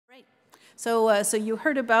So you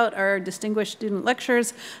heard about our distinguished student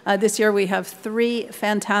lectures. This year we have 3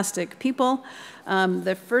 fantastic people.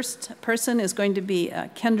 The first person is going to be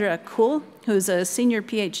Kendra Kuhl, who's a senior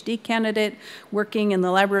PhD candidate working in the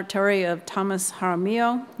laboratory of Thomas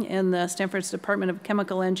Jaramillo in the Stanford's Department of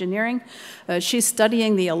Chemical Engineering. She's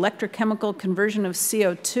studying the electrochemical conversion of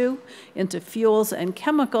CO2 into fuels and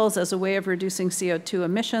chemicals as a way of reducing CO2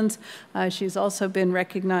 emissions. She's also been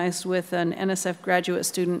recognized with an NSF Graduate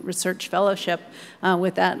Student Research Fellowship.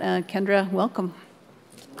 With that, Kendra, welcome.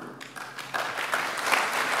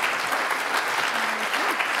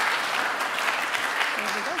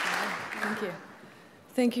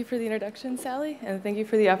 Thank you for the introduction, Sally, and thank you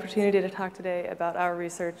for the opportunity to talk today about our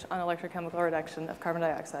research on electrochemical reduction of carbon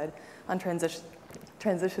dioxide on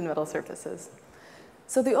transition metal surfaces.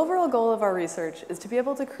 So the overall goal of our research is to be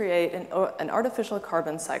able to create an artificial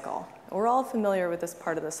carbon cycle. We're all familiar with this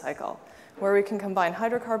part of the cycle, where we can combine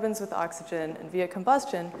hydrocarbons with oxygen and via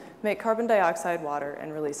combustion, make carbon dioxide, water,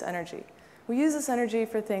 and release energy. We use this energy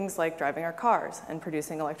for things like driving our cars and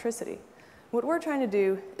producing electricity. What we're trying to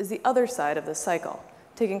do is the other side of this cycle,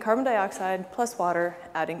 taking carbon dioxide plus water,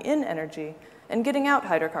 adding in energy, and getting out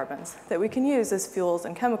hydrocarbons that we can use as fuels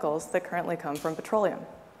and chemicals that currently come from petroleum.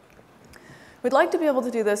 We'd like to be able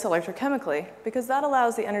to do this electrochemically because that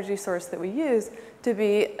allows the energy source that we use to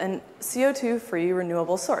be a CO2-free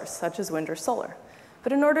renewable source, such as wind or solar.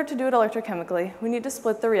 But in order to do it electrochemically, we need to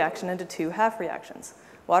split the reaction into 2 half reactions: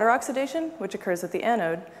 water oxidation, which occurs at the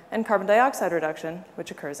anode, and carbon dioxide reduction,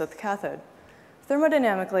 which occurs at the cathode.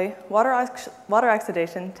 Thermodynamically, water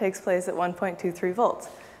oxidation takes place at 1.23 volts,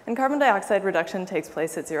 and carbon dioxide reduction takes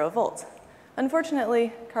place at 0 volts.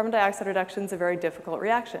 Unfortunately, carbon dioxide reduction is a very difficult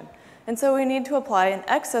reaction, and so we need to apply an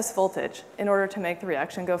excess voltage in order to make the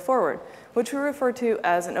reaction go forward, which we refer to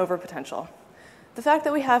as an overpotential. The fact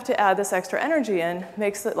that we have to add this extra energy in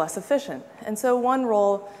makes it less efficient, and so one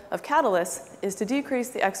role of catalysts is to decrease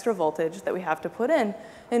the extra voltage that we have to put in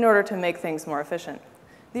order to make things more efficient.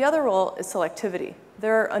 The other role is selectivity.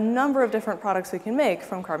 There are a number of different products we can make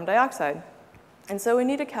from carbon dioxide, and so we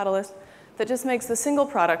need a catalyst that just makes the single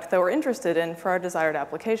product that we're interested in for our desired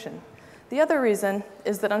application. The other reason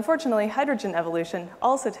is that, unfortunately, hydrogen evolution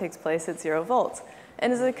also takes place at 0 volts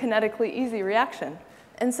and is a kinetically easy reaction.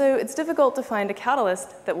 And so it's difficult to find a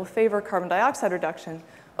catalyst that will favor carbon dioxide reduction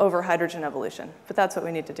over hydrogen evolution, but that's what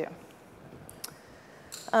we need to do.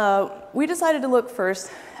 We decided to look first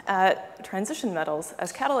at transition metals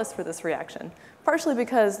as catalysts for this reaction, partially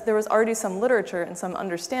because there was already some literature and some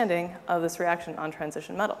understanding of this reaction on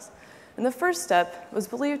transition metals. And the first step was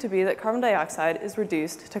believed to be that carbon dioxide is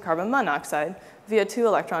reduced to carbon monoxide via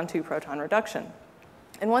 2-electron, 2-proton reduction.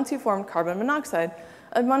 And once you form carbon monoxide,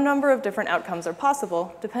 a number of different outcomes are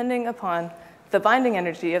possible depending upon the binding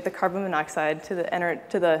energy of the carbon monoxide to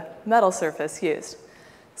the metal surface used.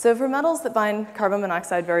 So for metals that bind carbon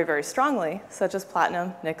monoxide very, very strongly, such as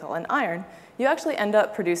platinum, nickel, and iron, you actually end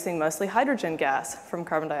up producing mostly hydrogen gas from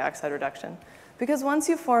carbon dioxide reduction. Because once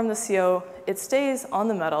you form the CO, it stays on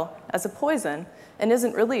the metal as a poison and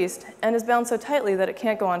isn't released and is bound so tightly that it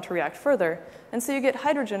can't go on to react further. And so you get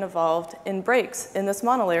hydrogen evolved in breaks in this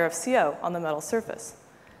monolayer of CO on the metal surface.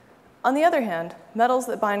 On the other hand, metals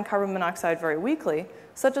that bind carbon monoxide very weakly,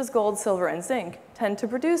 such as gold, silver, and zinc, tend to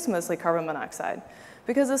produce mostly carbon monoxide,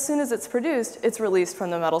 because as soon as it's produced, it's released from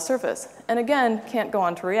the metal surface, and again, can't go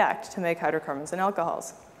on to react to make hydrocarbons and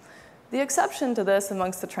alcohols. The exception to this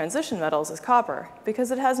amongst the transition metals is copper, because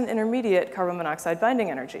it has an intermediate carbon monoxide binding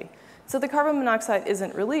energy. So the carbon monoxide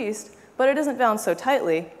isn't released, but it isn't bound so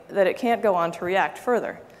tightly that it can't go on to react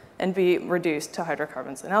further and be reduced to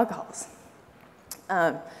hydrocarbons and alcohols.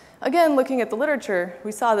 Again, looking at the literature,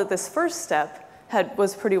 we saw that this first step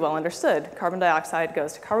was pretty well understood. Carbon dioxide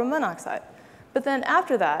goes to carbon monoxide. But then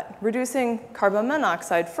after that, reducing carbon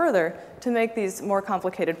monoxide further to make these more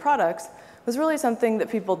complicated products was really something that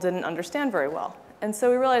people didn't understand very well. And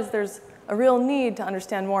so we realized there's a real need to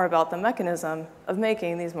understand more about the mechanism of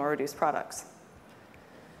making these more reduced products.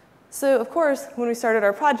 So of course, when we started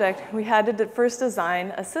our project, we had to first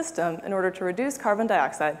design a system in order to reduce carbon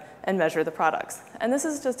dioxide and measure the products. And this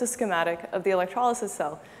is just a schematic of the electrolysis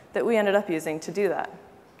cell that we ended up using to do that.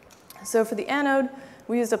 So for the anode,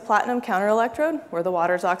 we used a platinum counterelectrode where the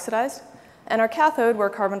water is oxidized, and our cathode, where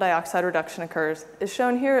carbon dioxide reduction occurs, is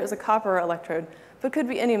shown here as a copper electrode, but could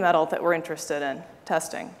be any metal that we're interested in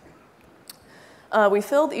testing. We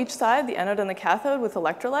filled each side, the anode and the cathode, with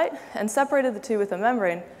electrolyte and separated the two with a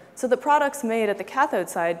membrane so that products made at the cathode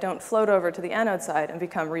side don't float over to the anode side and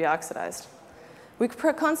become reoxidized. We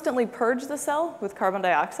constantly purge the cell with carbon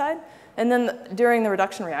dioxide and then during the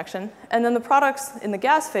reduction reaction, and then the products in the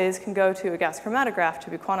gas phase can go to a gas chromatograph to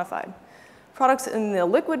be quantified. Products in the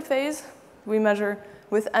liquid phase, we measure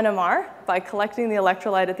with NMR by collecting the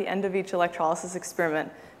electrolyte at the end of each electrolysis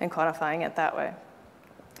experiment and quantifying it that way.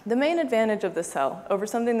 The main advantage of this cell over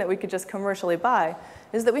something that we could just commercially buy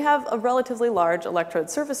is that we have a relatively large electrode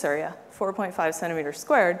surface area, 4.5 centimeters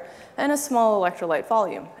squared, and a small electrolyte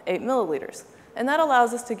volume, 8 milliliters. And that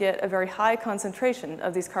allows us to get a very high concentration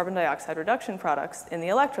of these carbon dioxide reduction products in the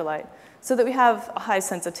electrolyte so that we have a high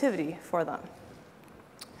sensitivity for them.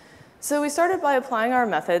 So we started by applying our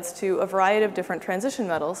methods to a variety of different transition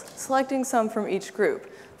metals, selecting some from each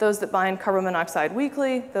group. Those that bind carbon monoxide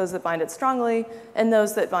weakly, those that bind it strongly, and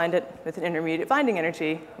those that bind it with an intermediate binding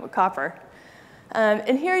energy, with copper.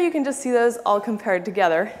 And here you can just see those all compared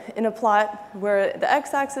together in a plot where the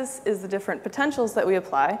x-axis is the different potentials that we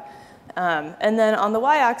apply. And then on the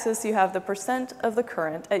y-axis, you have the percent of the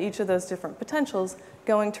current at each of those different potentials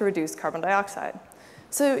going to reduce carbon dioxide.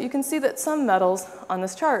 So you can see that some metals on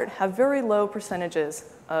this chart have very low percentages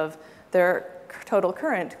of their total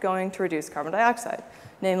current going to reduce carbon dioxide,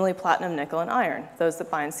 namely platinum, nickel, and iron, those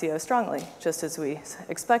that bind CO strongly, just as we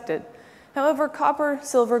expected. However, copper,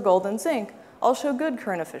 silver, gold, and zinc all show good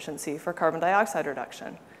current efficiency for carbon dioxide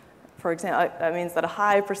reduction. For example, that means that a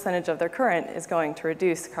high percentage of their current is going to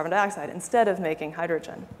reduce carbon dioxide instead of making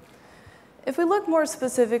hydrogen. If we look more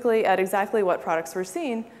specifically at exactly what products we're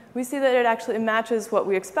seeing, we see that it actually matches what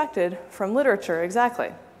we expected from literature exactly.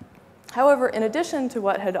 However, in addition to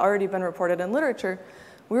what had already been reported in literature,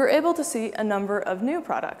 we were able to see a number of new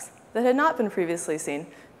products that had not been previously seen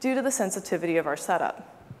due to the sensitivity of our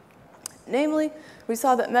setup. Namely, we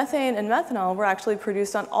saw that methane and methanol were actually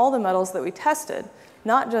produced on all the metals that we tested,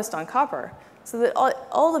 not just on copper, so that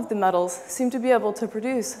all of the metals seem to be able to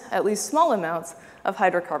produce at least small amounts of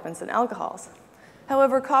hydrocarbons and alcohols.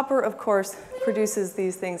 However, copper, of course, produces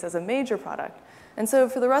these things as a major product. And so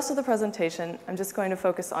for the rest of the presentation, I'm just going to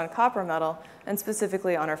focus on copper metal and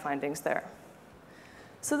specifically on our findings there.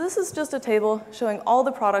 So this is just a table showing all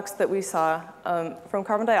the products that we saw from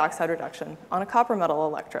carbon dioxide reduction on a copper metal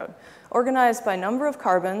electrode, organized by number of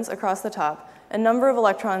carbons across the top and number of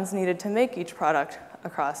electrons needed to make each product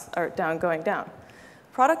across or going down.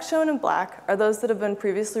 Products shown in black are those that have been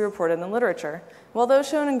previously reported in the literature, while those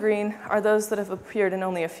shown in green are those that have appeared in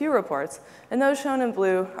only a few reports, and those shown in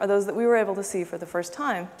blue are those that we were able to see for the first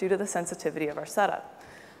time due to the sensitivity of our setup.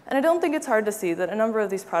 And I don't think it's hard to see that a number of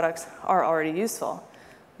these products are already useful.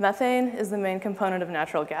 Methane is the main component of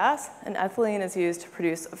natural gas, and ethylene is used to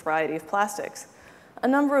produce a variety of plastics. A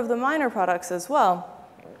number of the minor products as well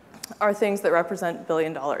are things that represent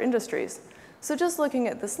billion-dollar industries. So just looking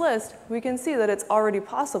at this list, we can see that it's already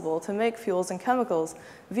possible to make fuels and chemicals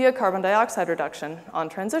via carbon dioxide reduction on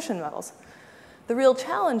transition metals. The real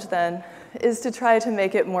challenge then is to try to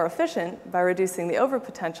make it more efficient by reducing the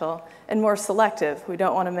overpotential and more selective. We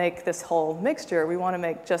don't want to make this whole mixture. We want to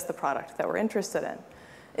make just the product that we're interested in.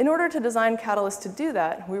 In order to design catalysts to do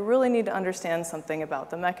that, we really need to understand something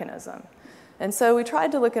about the mechanism. And so we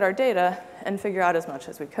tried to look at our data and figure out as much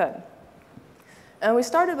as we could. And we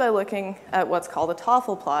started by looking at what's called a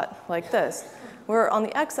TOEFL plot, like this, where on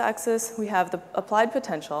the x-axis we have the applied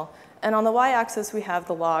potential, and on the y-axis we have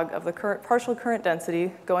the log of the partial current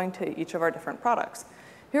density going to each of our different products.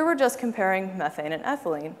 Here we're just comparing methane and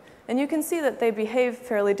ethylene, and you can see that they behave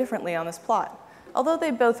fairly differently on this plot. Although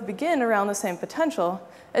they both begin around the same potential,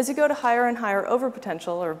 as you go to higher and higher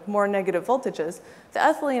overpotential or more negative voltages, the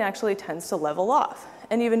ethylene actually tends to level off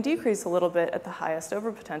and even decrease a little bit at the highest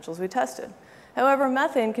overpotentials we tested. However,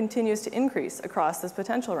 methane continues to increase across this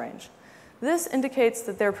potential range. This indicates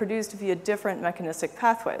that they're produced via different mechanistic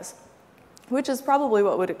pathways, which is probably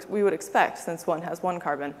what we would expect since one has one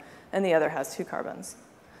carbon and the other has two carbons.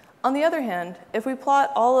 On the other hand, if we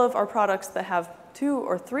plot all of our products that have 2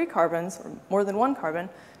 or 3 carbons, or more than 1 carbon,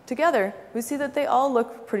 together, we see that they all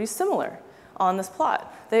look pretty similar on this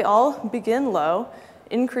plot. They all begin low,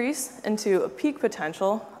 increase into a peak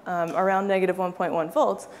potential around negative 1.1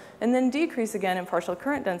 volts, and then decrease again in partial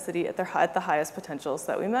current density at the highest potentials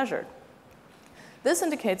that we measured. This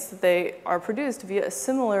indicates that they are produced via a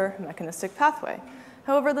similar mechanistic pathway.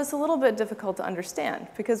 However, that's a little bit difficult to understand,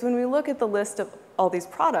 because when we look at the list of all these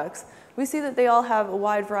products, we see that they all have a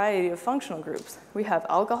wide variety of functional groups. We have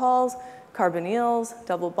alcohols, carbonyls,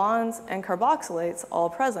 double bonds, and carboxylates all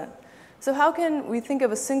present. So how can we think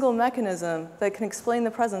of a single mechanism that can explain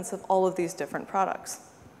the presence of all of these different products?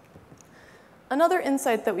 Another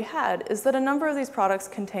insight that we had is that a number of these products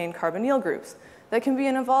contain carbonyl groups that can be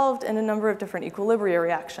involved in a number of different equilibria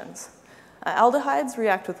reactions. Aldehydes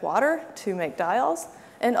react with water to make diols,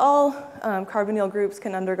 and all carbonyl groups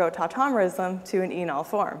can undergo tautomerism to an enol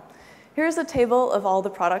form. Here's a table of all the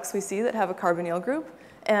products we see that have a carbonyl group,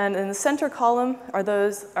 And in the center column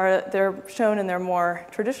they're shown in their more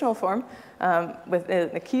traditional form, with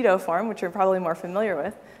the keto form, which you're probably more familiar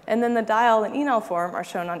with. And then the diol and enol form are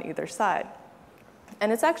shown on either side.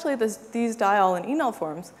 And it's actually these diol and enol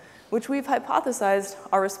forms which we've hypothesized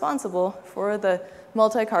are responsible for the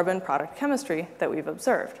multi-carbon product chemistry that we've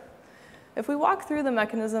observed. If we walk through the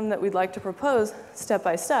mechanism that we'd like to propose step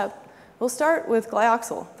by step, we'll start with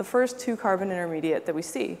glyoxyl, the first 2-carbon intermediate that we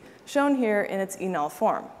see, shown here in its enol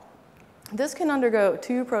form. This can undergo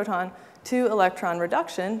 2-proton, 2-electron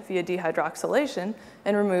reduction via dehydroxylation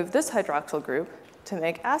and remove this hydroxyl group to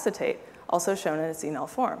make acetate, also shown in its enol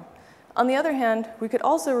form. On the other hand, we could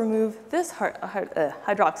also remove this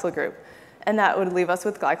hydroxyl group, and that would leave us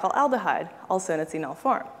with glycolaldehyde, also in its enol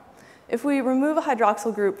form. If we remove a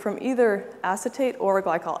hydroxyl group from either acetate or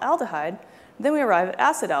glycolaldehyde, then we arrive at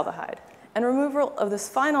acetaldehyde. And removal of this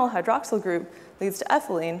final hydroxyl group leads to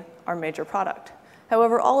ethylene, our major product.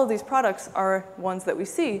 However, all of these products are ones that we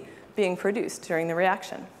see being produced during the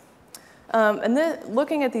reaction. And then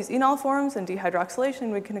looking at these enol forms and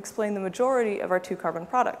dehydroxylation, we can explain the majority of our 2-carbon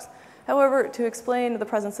products. However, to explain the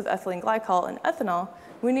presence of ethylene glycol and ethanol,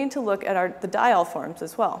 we need to look at the diol forms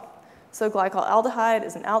as well. So glycolaldehyde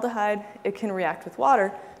is an aldehyde. It can react with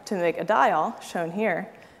water to make a diol, shown here.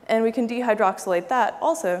 And we can dehydroxylate that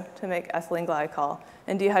also to make ethylene glycol,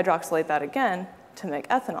 and dehydroxylate that again to make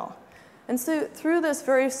ethanol. And so through this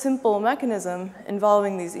very simple mechanism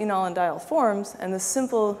involving these enol and diol forms and this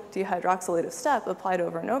simple dehydroxylative step applied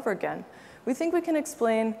over and over again, we think we can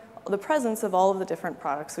explain the presence of all of the different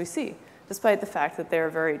products we see, despite the fact that they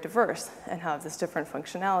are very diverse and have this different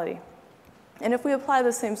functionality. And if we apply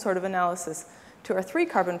the same sort of analysis to our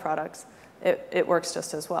 3-carbon products, it works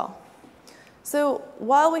just as well. So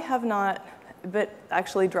while we have not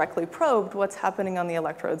actually directly probed what's happening on the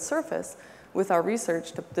electrode surface with our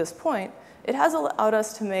research to this point, it has allowed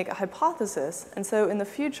us to make a hypothesis. And so in the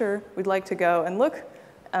future, we'd like to go and look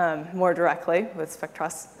more directly with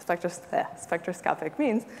spectroscopic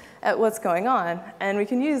means at what's going on. And we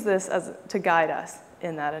can use this to guide us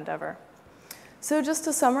in that endeavor. So just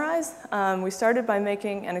to summarize, we started by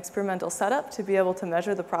making an experimental setup to be able to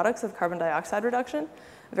measure the products of carbon dioxide reduction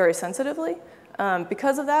very sensitively.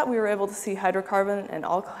 Because of that, we were able to see hydrocarbon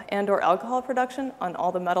and/or alcohol production on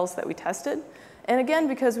all the metals that we tested. And again,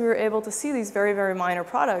 because we were able to see these very, very minor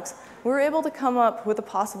products, we were able to come up with a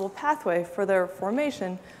possible pathway for their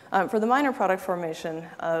formation, for the minor product formation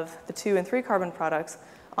of the 2- and 3-carbon products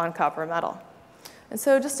on copper metal. And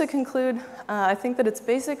so just to conclude, I think that it's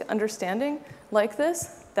basic understanding like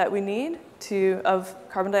this that we need of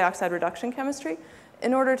carbon dioxide reduction chemistry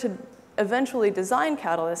in order to eventually design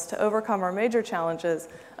catalysts to overcome our major challenges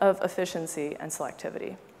of efficiency and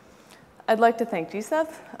selectivity. I'd like to thank GCEP,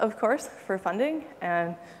 of course, for funding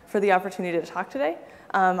and for the opportunity to talk today.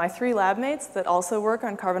 My 3 lab mates that also work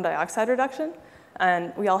on carbon dioxide reduction,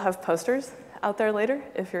 and we all have posters out there later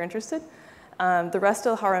if you're interested. The rest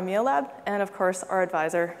of the Jaramillo lab, and of course our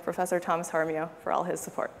advisor, Professor Thomas Jaramillo, for all his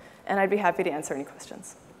support. And I'd be happy to answer any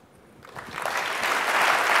questions.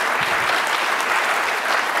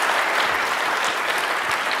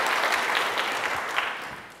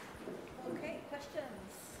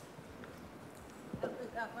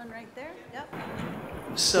 Right there. Yep.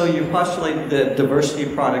 So you postulate the diversity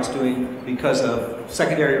of products because of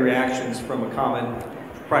secondary reactions from a common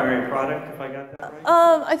primary product, if I got that right?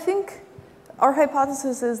 I think our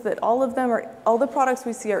hypothesis is that all the products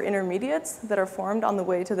we see are intermediates that are formed on the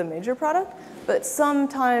way to the major product, but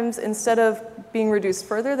sometimes instead of being reduced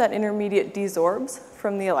further, that intermediate desorbs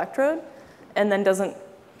from the electrode and then doesn't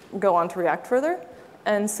go on to react further.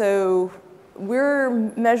 And so we're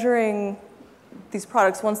measuring these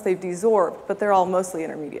products once they've desorbed, but they're all mostly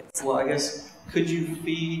intermediates. Well, I guess, could you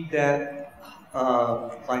feed that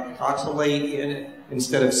like oxalate in it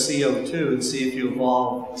instead of CO2 and see if you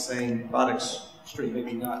evolve the same product stream?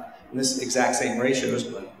 Maybe not in this exact same ratios,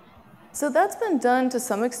 but. So that's been done to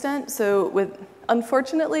some extent. So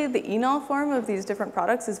unfortunately, the enol form of these different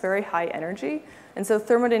products is very high energy. And so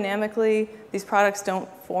thermodynamically, these products don't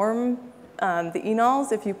form the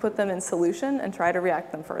enols if you put them in solution and try to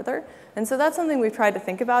react them further. And so that's something we've tried to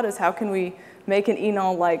think about, is how can we make an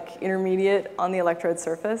enol-like intermediate on the electrode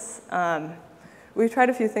surface. We've tried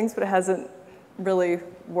a few things, but it hasn't really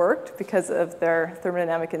worked because of their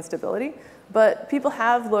thermodynamic instability. But people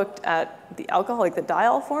have looked at the alcohol, like the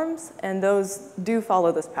diol forms, and those do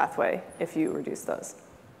follow this pathway if you reduce those.